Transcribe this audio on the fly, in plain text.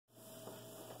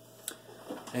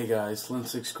Hey guys,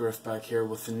 Llincix Griff back here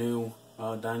with the new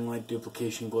Dying Light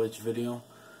duplication glitch video.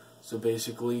 So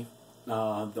basically,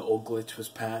 the old glitch was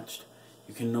patched.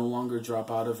 You can no longer drop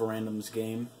out of a random's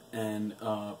game and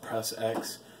press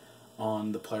X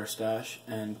on the player stash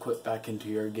and quit back into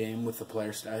your game with the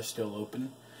player stash still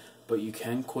open. But you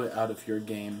can quit out of your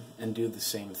game and do the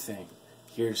same thing.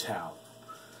 Here's how.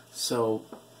 So,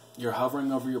 you're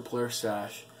hovering over your player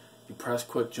stash, you press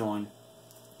quick join,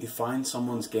 you find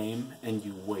someone's game and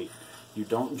you wait. You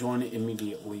don't join it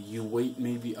immediately. You wait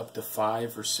maybe up to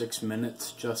 5 or 6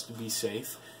 minutes just to be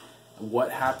safe.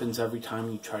 What happens every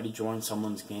time you try to join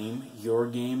someone's game? Your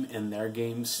game and their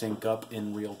game sync up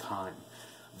in real time.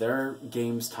 Their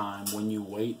game's time, when you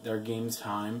wait, their game's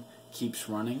time keeps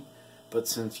running, but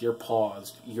since you're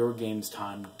paused, your game's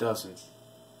time doesn't.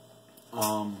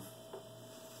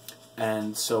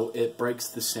 And so it breaks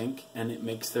the sync and it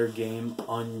makes their game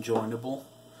unjoinable.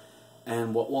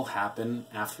 And what will happen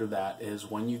after that is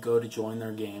when you go to join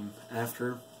their game,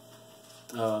 after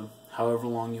however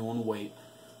long you want to wait,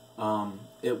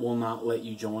 it will not let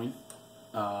you join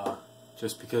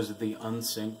just because of the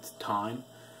unsynced time.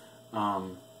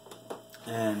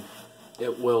 And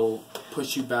it will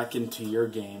push you back into your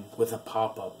game with a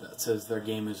pop-up that says their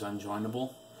game is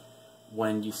unjoinable.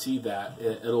 When you see that,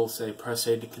 it'll say press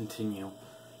A to continue.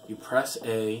 You press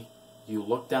A. You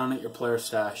look down at your player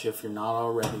stash if you're not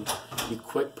already. You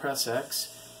quick press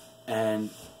X and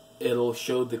it'll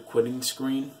show the quitting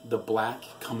screen, the black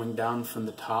coming down from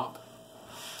the top.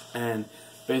 And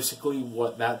basically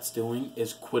what that's doing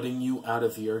is quitting you out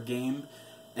of your game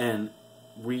and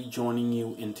rejoining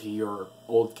you into your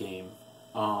old game.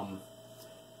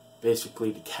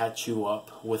 Basically to catch you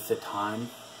up with the time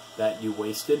that you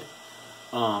wasted.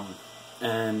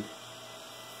 And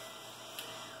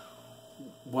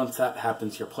once that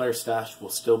happens, your player stash will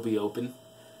still be open.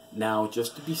 Now,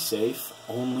 just to be safe,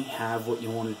 only have what you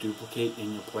want to duplicate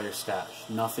in your player stash.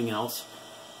 Nothing else.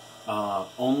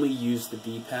 Only use the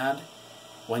D-pad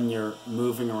when you're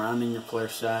moving around in your player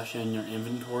stash and your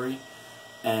inventory,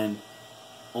 and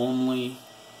only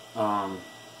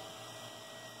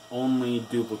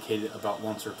duplicate it about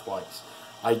once or twice.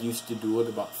 I used to do it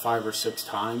about 5 or 6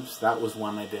 times. That was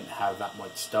when I didn't have that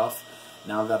much stuff.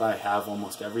 Now that I have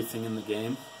almost everything in the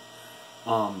game,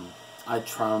 I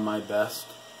try my best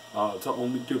to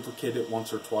only duplicate it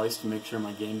once or twice to make sure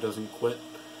my game doesn't quit.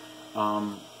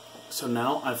 So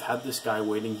now I've had this guy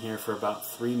waiting here for about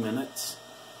 3 minutes.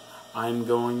 I'm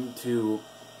going to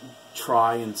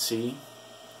try and see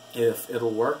if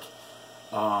it'll work.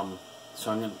 So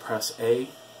I'm going to press A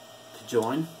to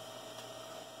join.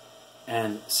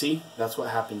 And see, that's what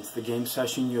happens. The game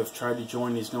session you have tried to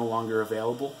join is no longer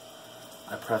available.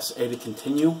 I press A to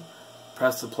continue,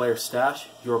 press the player stash,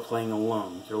 you're playing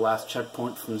alone. Your last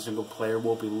checkpoint from single player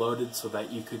will be loaded so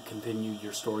that you could continue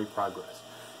your story progress.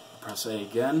 Press A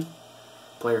again,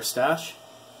 player stash,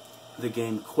 the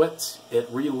game quits,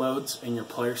 it reloads, and your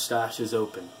player stash is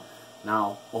open.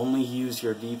 Now, only use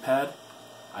your D-pad.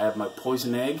 I have my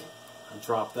poison egg, I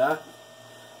drop that,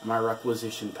 and my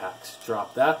requisition packs,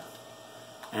 drop that,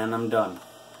 and I'm done.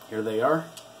 Here they are,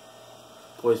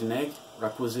 poison egg,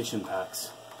 requisition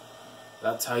packs.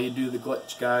 That's how you do the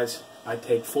glitch, guys. I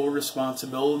take full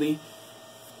responsibility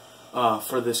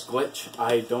for this glitch.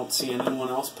 I don't see anyone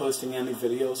else posting any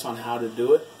videos on how to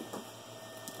do it.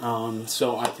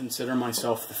 So I consider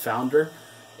myself the founder.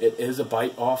 It is a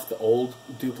bite off the old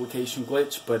duplication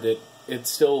glitch, but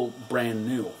it's still brand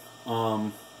new.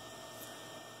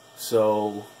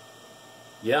 So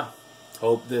yeah,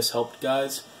 hope this helped,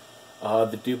 guys.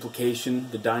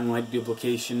 The Dying Light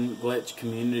duplication glitch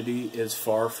community is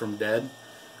far from dead,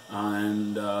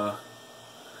 and I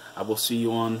will see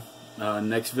you on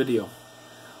next video.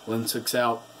 Llincix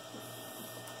out.